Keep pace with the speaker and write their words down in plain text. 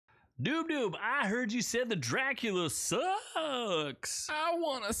Noob Noob, I heard you said the Dracula sucks. I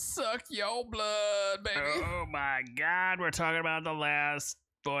want to suck your blood, baby. Oh my God, we're talking about the last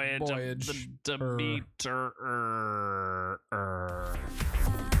voyage. Of the Demeter.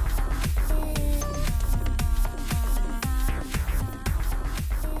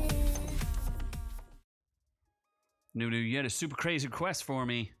 Noob Noob, you had a super crazy request for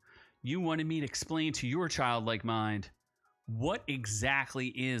me. You wanted me to explain to your childlike mind what exactly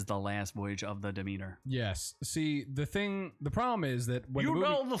is the last voyage of the Demeter. Yes. See, the problem is that when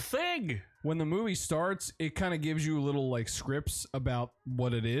when the movie starts, it kind of gives you little like scripts about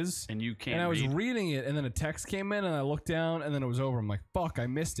what it is, and you can't. And I was reading it, and then a text came in, and I looked down, and then it was over. I'm like, fuck, I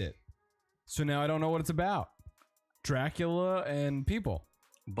missed it. So now I don't know what it's about. Dracula and people.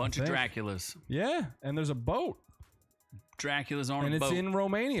 Bunch of Draculas. Yeah, and there's a boat. Dracula's on a boat. And it's in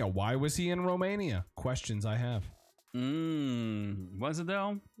Romania. Why was he in Romania? Questions I have. Was it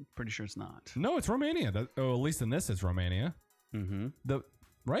though? Pretty sure it's not. No, it's Romania. At least in this, it's Romania.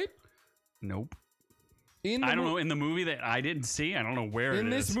 Right? Nope. I don't know. In the movie that I didn't see, I don't know where it is.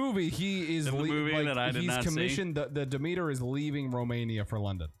 In this movie, he is. In the movie that I did not see. He's commissioned. The Demeter is leaving Romania for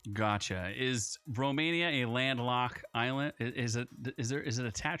London. Gotcha. Is Romania a landlocked island? Is it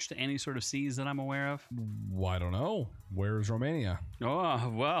attached to any sort of seas that I'm aware of? Well, I don't know. Where is Romania?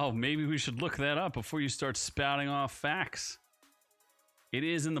 Oh, well, maybe we should look that up before you start spouting off facts. It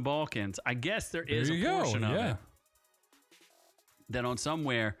is in the Balkans. I guess there is a portion of it that on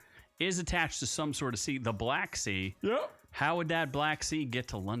somewhere is attached to some sort of sea. The Black Sea. Yep. How would that Black Sea get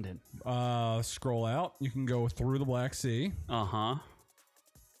to London? Scroll out. You can go through the Black Sea. Uh-huh.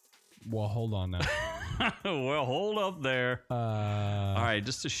 Well, hold on now. Well, hold up there. All right,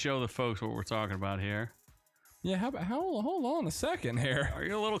 just to show the folks what we're talking about here. Yeah, hold on a second here. Are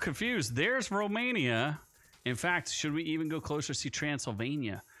you a little confused? There's Romania. In fact, should we even go closer to see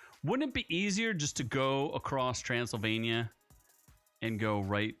Transylvania? Wouldn't it be easier just to go across Transylvania and go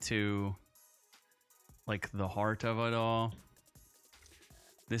right to, like, the heart of it all?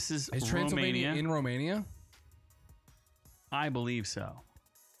 This is Transylvania Romania. In Romania? I believe so.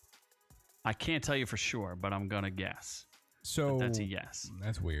 I can't tell you for sure, but I'm going to guess. So that's a yes.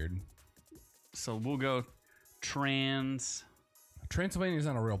 That's weird. So we'll go Transylvania's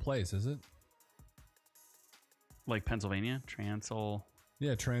not a real place, is it? Like Pennsylvania?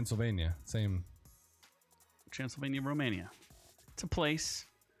 Yeah, Transylvania. Same. Transylvania, Romania. It's a place.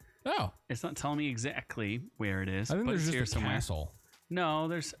 Oh. It's not telling me exactly where it is. I think but there's it's here just a somewhere. castle. No,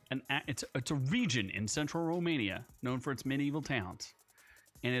 there's it's a region in central Romania known for its medieval towns.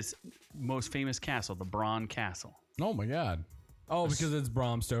 And its most famous castle, the Bran Castle. Oh my God. Oh, because it's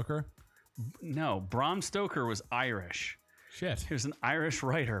Bram Stoker? No, Bram Stoker was Irish. Shit. He was an Irish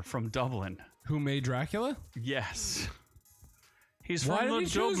writer from Dublin. Who made Dracula? Yes. He's Why from did he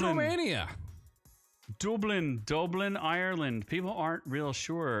choose Dublin. Romania? Dublin, Ireland. People aren't real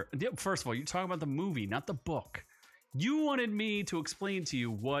sure. First of all, you talk about the movie, not the book. You wanted me to explain to you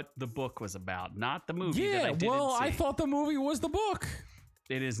what the book was about, not the movie that I didn't see. I thought the movie was the book.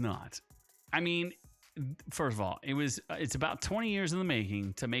 It is not. I mean, first of all, it's about 20 years in the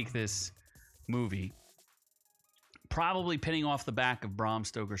making to make this movie. Probably pinning off the back of Bram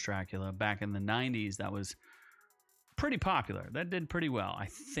Stoker's Dracula back in the 90s. That was pretty popular. That did pretty well, I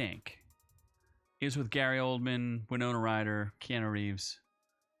think. It was with Gary Oldman, Winona Ryder, Keanu Reeves,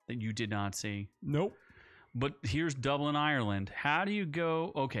 that you did not see. Nope. But here's Dublin, Ireland. How do you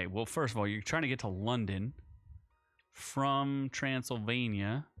go? Okay, well, first of all, you're trying to get to London from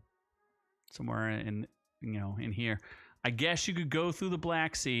Transylvania, somewhere in here. I guess you could go through the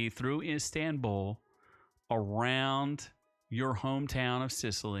Black Sea, through Istanbul, around your hometown of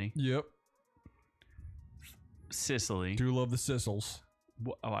Sicily. Yep. Sicily. Do love the Sicils.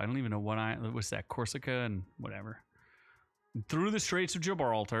 Oh, I don't even know what's that? Corsica and whatever. Through the Straits of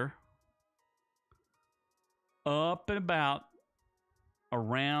Gibraltar. Up and about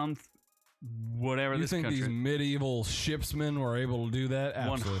around whatever this country. You think these medieval shipsmen were able to do that?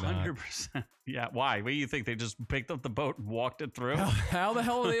 Absolutely 100%. Not. Yeah, why? What do you think? They just picked up the boat and walked it through? How the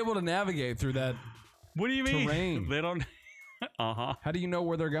hell are they able to navigate through that What do you mean? Terrain? They don't... Uh-huh. How do you know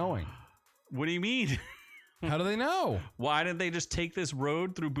where they're going? What do you mean? How do they know? Why didn't they just take this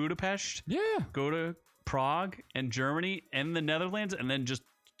road through Budapest? Yeah. Go to Prague and Germany and the Netherlands and then just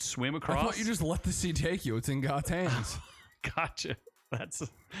swim across? I thought you just let the sea take you. It's in God's hands. Gotcha.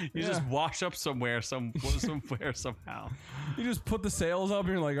 Just wash up somewhere somehow. You just put the sails up and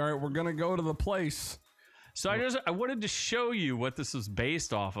you're like, all right, we're going to go to the place. So I wanted to show you what this was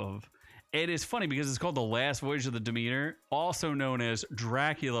based off of. It is funny because it's called The Last Voyage of the Demeter, also known as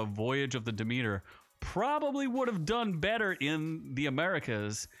Dracula, Voyage of the Demeter. probably would have done better in the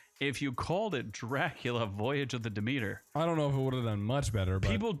Americas if you called it Dracula Voyage of the Demeter. I don't know if it would have done much better, but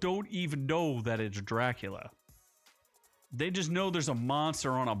People don't even know that it's Dracula. They just know there's a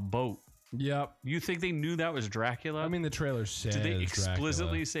monster on a boat. Yep. You think they knew that was Dracula? I mean, the trailer says Did they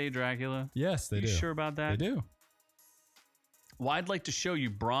explicitly Dracula. say Dracula? Yes, they You do. sure about that? They do. Well, I'd like to show you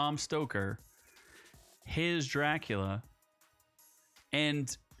Bram Stoker, his Dracula,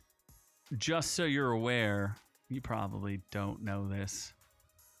 and just so you're aware, you probably don't know this,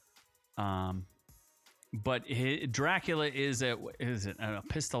 but Dracula is an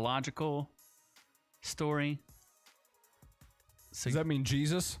epistological story. So Does that mean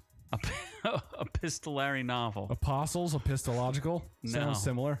Jesus? epistolary novel. Apostles, epistological? No. Sounds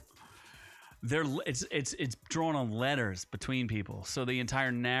similar. It's drawn on letters between people, so the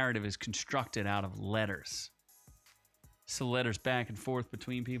entire narrative is constructed out of letters. So letters back and forth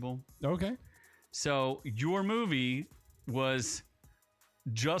between people. Okay. So your movie was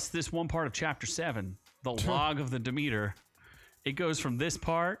just this one part of chapter 7, the log of the Demeter. It goes from this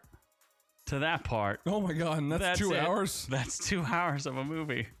part to that part. Oh my God, and that's 2 it. hours? That's 2 hours of a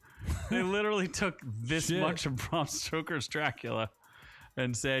movie. They literally took this Shit. much of Bram Stoker's Dracula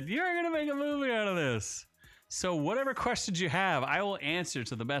and said, you're going to make a movie out of this. So whatever questions you have, I will answer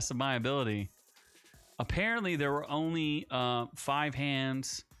to the best of my ability. Apparently, there were only 5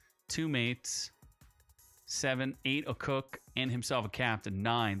 hands, 2 mates, 7, 8 a cook, and himself a captain.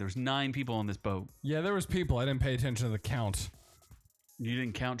 9. There was 9 people on this boat. Yeah, there was people. I didn't pay attention to the count. You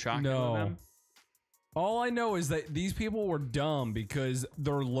didn't count Chocula No. with them? All I know is that these people were dumb because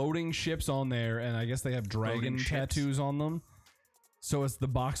they're loading ships on there, and I guess they have dragon tattoos on them. So it's the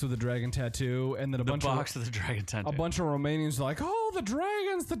box with the dragon tattoo, and then a bunch of the dragon tattoo. a bunch of Romanians are like, oh, the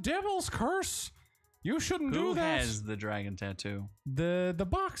dragons, the devil's curse. You shouldn't do Who that. has the dragon tattoo? The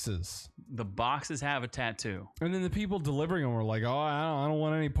boxes. The boxes have a tattoo. And then the people delivering them were like, oh, I don't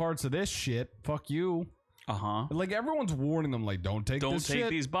want any parts of this shit. Fuck you. Uh-huh. Like, everyone's warning them, like, don't take this shit.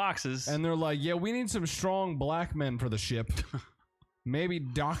 these boxes. And they're like, yeah, we need some strong black men for the ship. Maybe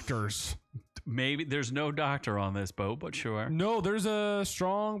doctors. Maybe there's no doctor on this boat, but sure. No, there's a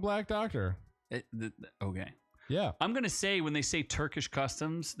strong black doctor. Okay. Yeah. I'm going to say when they say Turkish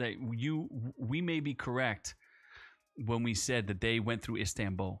customs that we may be correct when we said that they went through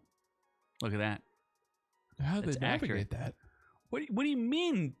Istanbul. Look at that. How did That's they navigate accurate. that? What do you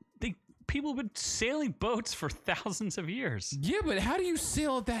mean? People have been sailing boats for thousands of years. Yeah, but how do you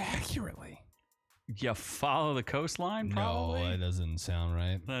sail it that accurately? You follow the coastline, probably? No, that doesn't sound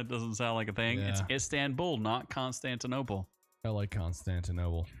right. That doesn't sound like a thing. Yeah. It's Istanbul, not Constantinople. I like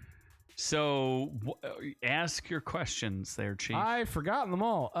Constantinople. So ask your questions there, Chief. I've forgotten them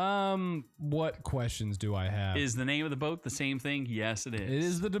all. What questions do I have? Is the name of the boat the same thing? Yes, it is. It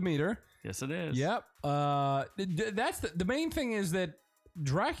is the Demeter. Yes, it is. Yep. That's the main thing is that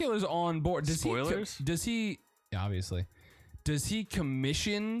Dracula's on board. Spoilers? Does he obviously? Does he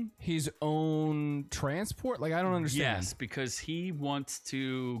commission his own transport? Like, I don't understand. Yes, because he wants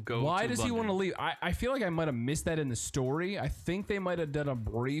to go. Why to does London. he want to leave? I feel like I might have missed that in the story. I think they might have done a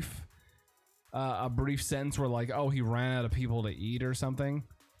brief sentence where, like, oh, he ran out of people to eat or something.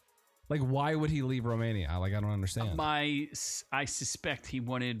 Like, why would he leave Romania? Like, I don't understand. I suspect he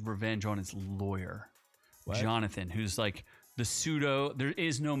wanted revenge on his lawyer, What? Jonathan, who's like the pseudo. There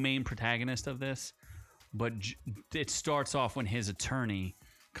is no main protagonist of this, but it starts off when his attorney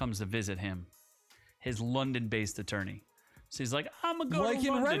comes to visit him, his London-based attorney. So he's like, I'm gonna go Like to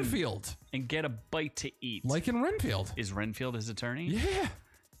in London Renfield. and get a bite to eat. Like in Renfield. Is Renfield his attorney? Yeah.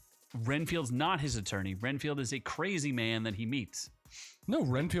 Renfield's not his attorney. Renfield is a crazy man that he meets. No,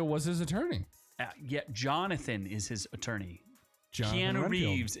 Renfield was his attorney. Yet Jonathan is his attorney. Jonathan Keanu Renfield.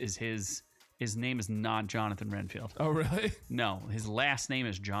 Reeves is his name is not Jonathan Renfield. Oh, really? No, his last name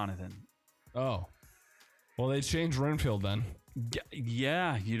is Jonathan. Oh. Well, they changed Renfield then.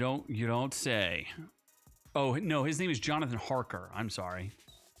 Yeah, you don't say. Oh, no, his name is Jonathan Harker. I'm sorry.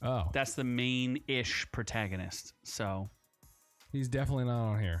 Oh. That's the main-ish protagonist. So, He's definitely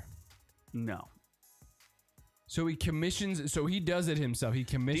not on here. no. So he commissions. So he does it himself. He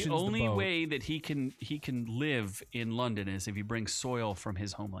commissions The only boat. way that he can live in London is if he brings soil from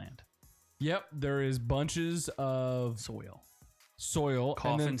his homeland. Yep. There is bunches of soil.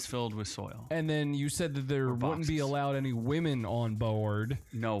 Coffins filled with soil. And then you said that there wouldn't be boxes. allowed any women on board.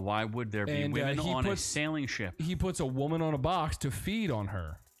 No, why would there be And, women he on a puts- sailing ship? He puts a woman on a box to feed on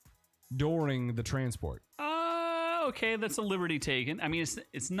her during the transport. Okay, that's a liberty taken. I mean,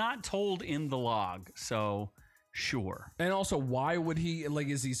 it's not told in the log, so sure. And also, why would he, like,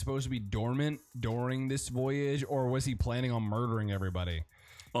 is he supposed to be dormant during this voyage, or was he planning on murdering everybody?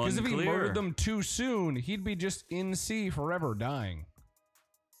 Because if he Unclear. murdered them too soon, he'd be just in sea forever, dying.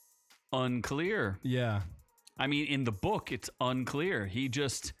 Unclear. Yeah. I mean, in the book, it's unclear. He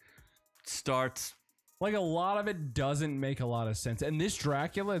just starts. Like, a lot of it doesn't make a lot of sense. And this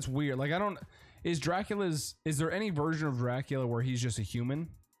Dracula, it's weird. Like, is there any version of Dracula where he's just a human?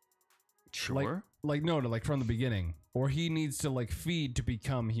 Sure. No, from the beginning. Or he needs to, like, feed to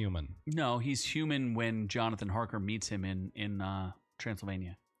become human. No, he's human when Jonathan Harker meets him in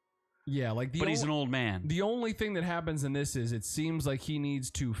Transylvania. Yeah, like but he's an old man. The only thing that happens in this is it seems like he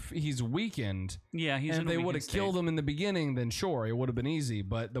needs to. He's weakened. Yeah, he's. And if they would have killed him in the beginning, then sure, it would have been easy.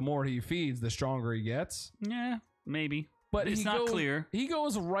 But the more he feeds, the stronger he gets. Yeah, maybe. But it's not clear. He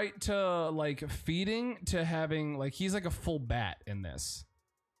goes right to like feeding to having like he's like a full bat in this.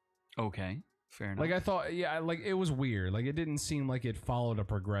 Okay, fair enough. Like I thought, yeah, like it was weird. Like it didn't seem like it followed a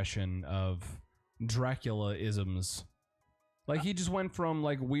progression of Dracula-isms. Like, he just went from,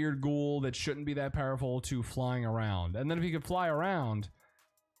 like, weird ghoul that shouldn't be that powerful to flying around. And then if he could fly around,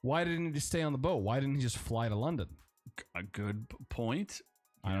 why didn't he just stay on the boat? Why didn't he just fly to London? A good point.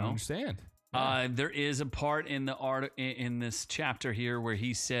 I don't understand. Yeah. There is a part in the in this chapter here where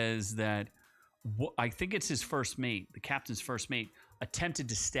he says that, I think it's his first mate, the captain's first mate, attempted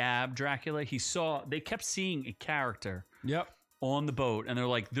to stab Dracula. They kept seeing a character on the boat, and they're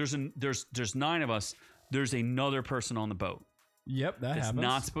like, there's 9 of us. There's another person on the boat. Yep, that's happens.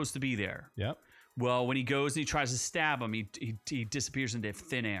 Not supposed to be there. Yep. Well, when he goes and he tries to stab him, he disappears into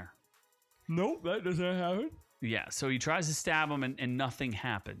thin air. Nope, that doesn't happen. Yeah, so he tries to stab him and nothing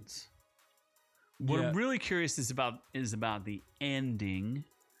happens. What I'm really curious is about the ending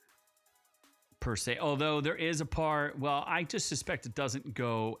per se. Although there is a part, well, I just suspect it doesn't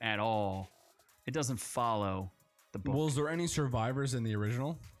go at all. It doesn't follow the book. Well, is there any survivors in the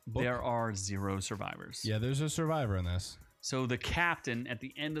original book? There are 0 survivors. Yeah, there's a survivor in this. So the captain, at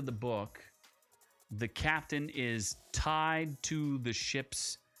the end of the book, the captain is tied to the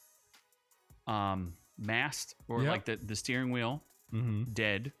ship's mast, or like the steering wheel,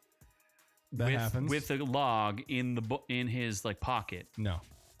 dead. That happens. With a log in his like pocket. No.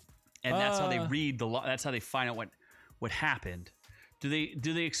 And that's how they read the log. That's how they find out what happened. Do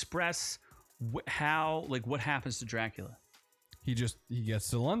they express what happens to Dracula? He gets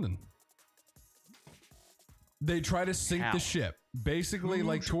to London. They try to sink the ship. Basically,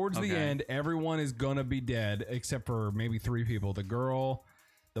 like towards the end, everyone is gonna be dead except for maybe 3 people: the girl,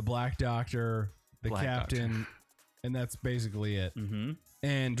 the black doctor, the captain, and that's basically it.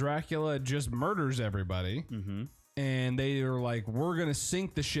 And Dracula just murders everybody. And they are like, we're gonna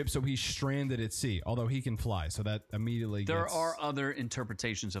sink the ship so he's stranded at sea. Although he can fly, so that immediately there are other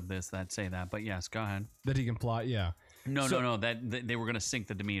interpretations of this that say that, but yes, go ahead. That he can fly, yeah. No, that they were gonna sink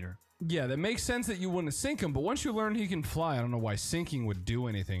the Demeter. Yeah, that makes sense that you wouldn't sink him, but once you learn he can fly, I don't know why sinking would do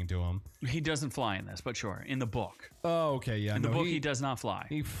anything to him. He doesn't fly in this, but sure, in the book. Oh, okay, yeah. In the book, he does not fly.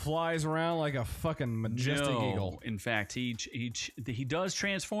 He flies around like a fucking majestic eagle. In fact, he does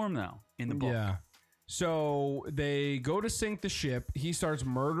transform though in the book. Yeah. So they go to sink the ship. He starts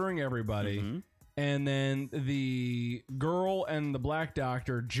murdering everybody, and then the girl and the black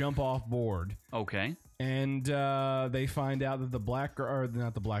doctor jump off board. Okay. And they find out that the black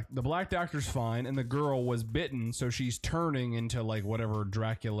doctor's fine, and the girl was bitten, so she's turning into like whatever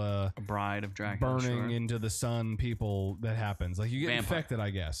Dracula, a bride of Dracula, burning into the sun. People that happens, like you get infected, I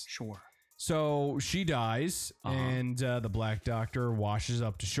guess. Sure. So she dies, and the black doctor washes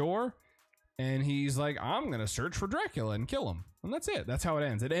up to shore, and he's like, "I'm gonna search for Dracula and kill him," and that's it. That's how it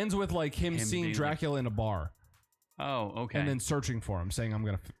ends. It ends with like him seeing Dracula in a bar. Oh, okay. And then searching for him, saying, "I'm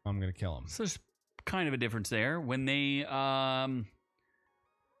gonna kill him." So there's kind of a difference there. When they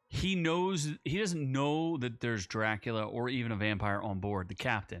he doesn't know that there's Dracula or even a vampire on board. The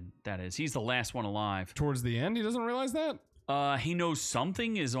captain, that is, he's the last one alive. Towards the end, he doesn't realize that. He knows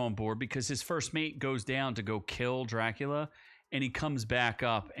something is on board because his first mate goes down to go kill Dracula, and he comes back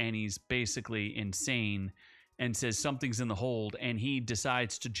up and he's basically insane and says something's in the hold, and he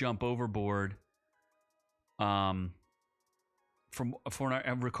decides to jump overboard. From what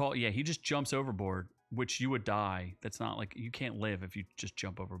I recall, yeah, he just jumps overboard, which you would die. That's not like, you can't live if you just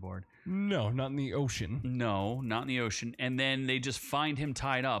jump overboard. No, not in the ocean. No, not in the ocean. And then they just find him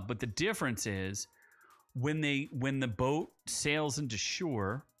tied up. But the difference is when the boat sails into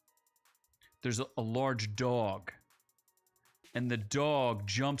shore, there's a large dog, and the dog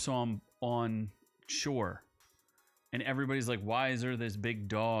jumps on shore, and everybody's like, why is there this big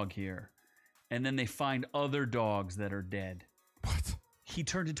dog here? And then they find other dogs that are dead. What? He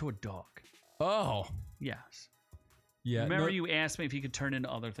turned into a dog. Oh. Yes. Yeah. Remember you asked me if he could turn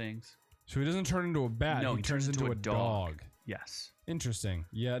into other things? So he doesn't turn into a bat. No, he turns into a dog. Yes. Interesting.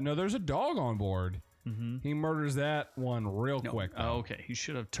 Yeah, no, there's a dog on board. Mm-hmm. He murders that one real quick. Oh, okay. He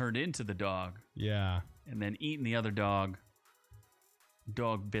should have turned into the dog. Yeah. And then eaten the other dog.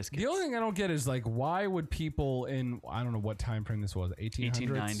 Dog biscuits. The only thing I don't get is, like, why would people in, I don't know what time frame this was, 1800s?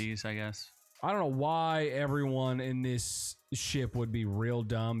 1890s, I guess. I don't know why everyone in this ship would be real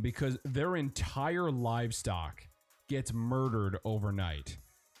dumb, because their entire livestock gets murdered overnight.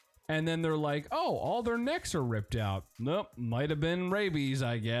 And then they're like, oh, all their necks are ripped out. Nope, might have been rabies,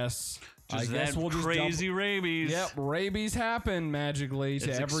 I guess. I guess we'll just crazy rabies. Yep, rabies happen magically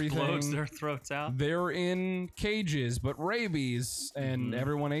to everything. Explodes their throats out. They're in cages, but rabies, and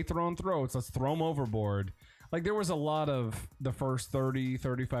everyone ate their own throats. Let's throw them overboard. Like, there was a lot of the first 30,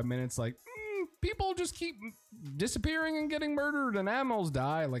 35 minutes, like, people just keep disappearing and getting murdered, and animals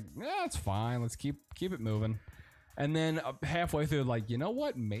die. Like, yeah, it's fine. Let's keep it moving. And then halfway through, like, you know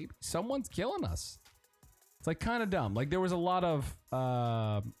what? Maybe someone's killing us. It's like kind of dumb. Like, there was a lot of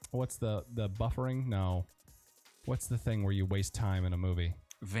what's the buffering? No, what's the thing where you waste time in a movie?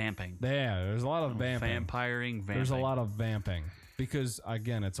 Vamping. Yeah, there's a lot of vamping. Vamping. There's a lot of vamping because,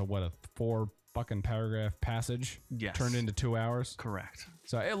 again, it's a 4 fucking paragraph passage. Yes. Turned into 2 hours. Correct.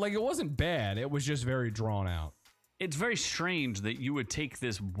 So it wasn't bad. It was just very drawn out. It's very strange that you would take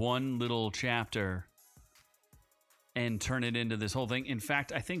this one little chapter and turn it into this whole thing. In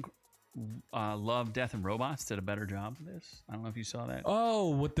fact, I think Love, Death, and Robots did a better job of this. I don't know if you saw that. Oh,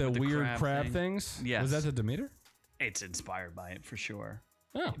 with the weird crab thing. things? Yes. Was that the Demeter? It's inspired by it for sure.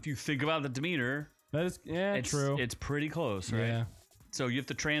 Oh. If you think about the Demeter, That is, true. It's pretty close, right? Yeah. So you have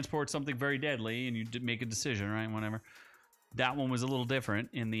to transport something very deadly, and you make a decision, right? Whatever. That one was a little different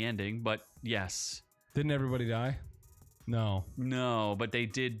in the ending, but yes. Didn't everybody die? No. No, but they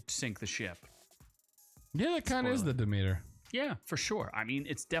did sink the ship. Yeah, that kind of is the Demeter. Yeah, for sure. I mean,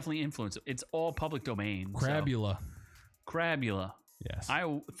 it's definitely influenced. It's all public domain. Crabula. So. Crabula. Yes.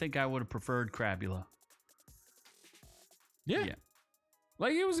 I think I would have preferred Crabula. Yeah.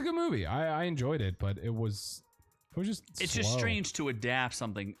 Like, it was a good movie. I enjoyed it, but it was just It's slow. just strange to adapt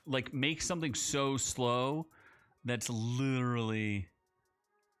something, like make something so slow that's literally,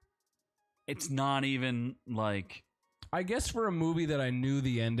 it's not even like, I guess for a movie that I knew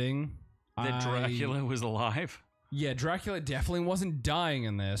the ending, that Dracula was alive. Yeah, Dracula definitely wasn't dying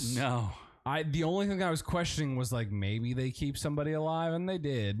in this. No. The only thing I was questioning was, like, maybe they keep somebody alive, and they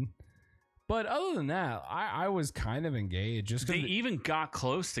did. But other than that, I was kind of engaged. Just they even got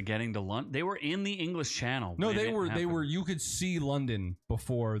close to getting to London. They were in the English Channel. No, they were. You could see London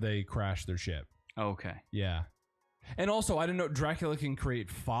before they crashed their ship. Okay. Yeah. And also, I didn't know Dracula can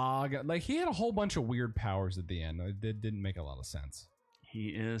create fog. Like, he had a whole bunch of weird powers at the end. It didn't make a lot of sense. He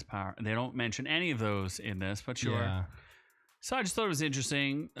is power. They don't mention any of those in this, but sure. Yeah. So I just thought it was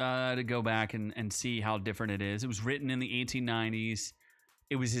interesting to go back and see how different it is. It was written in the 1890s.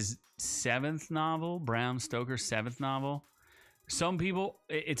 It was his 7th novel, Bram Stoker's 7th novel. Some people,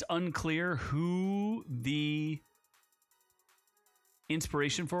 it's unclear who the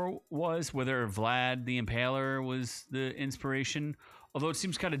inspiration for was, whether Vlad the Impaler was the inspiration. Although it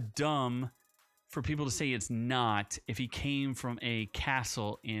seems kind of dumb for people to say it's not if he came from a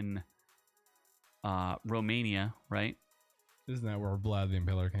castle in Romania, right? Isn't that where Vlad the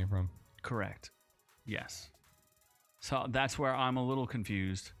Impaler came from? Correct. Yes. So that's where I'm a little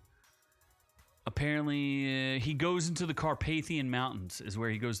confused. Apparently, he goes into the Carpathian Mountains is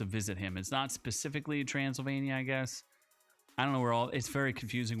where he goes to visit him. It's not specifically Transylvania, I guess. I don't know where it's very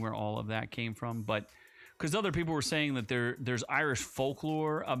confusing where all of that came from, but because other people were saying that there's Irish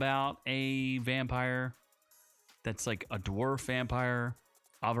folklore about a vampire that's like a dwarf vampire,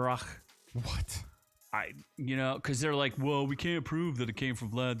 Avarach. What? Because they're like, well, we can't prove that it came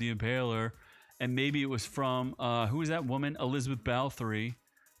from Vlad the Impaler, and maybe it was from who was that woman, Elizabeth Bathory,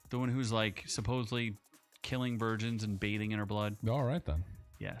 the one who's like supposedly killing virgins and bathing in her blood. All right then.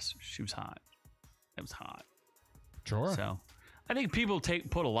 Yes, she was hot. That was hot. Sure. So, I think people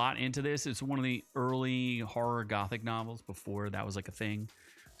put a lot into this. It's one of the early horror gothic novels before that was like a thing.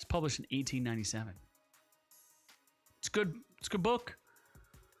 It's published in 1897. It's good. It's a good book.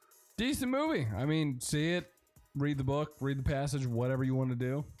 Decent movie. I mean, see it, read the book, read the passage, whatever you want to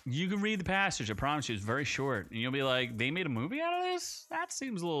do. You can read the passage. I promise you, it's very short. And you'll be like, they made a movie out of this? That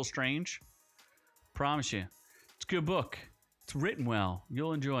seems a little strange. Promise you. It's a good book. It's written well.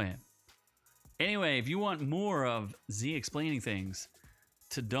 You'll enjoy it. Anyway, if you want more of Z explaining things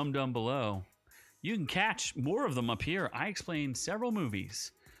to Dum Dum Below, you can catch more of them up here. I explain several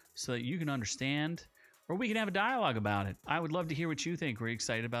movies so that you can understand, or we can have a dialogue about it. I would love to hear what you think. Were you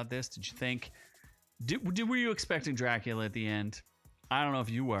excited about this? Did you think... were you expecting Dracula at the end? I don't know if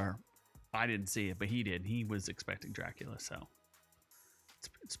you were. I didn't see it, but he did. He was expecting Dracula, so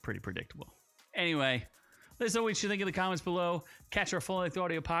it's pretty predictable. Anyway, let us know what you think in the comments below. Catch our full-length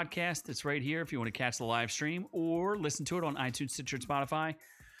audio podcast. It's right here if you want to catch the live stream or listen to it on iTunes, Stitcher, and Spotify.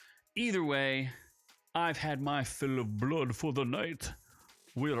 Either way, I've had my fill of blood for the night.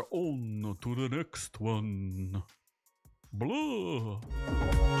 We're on to the next one. Blah.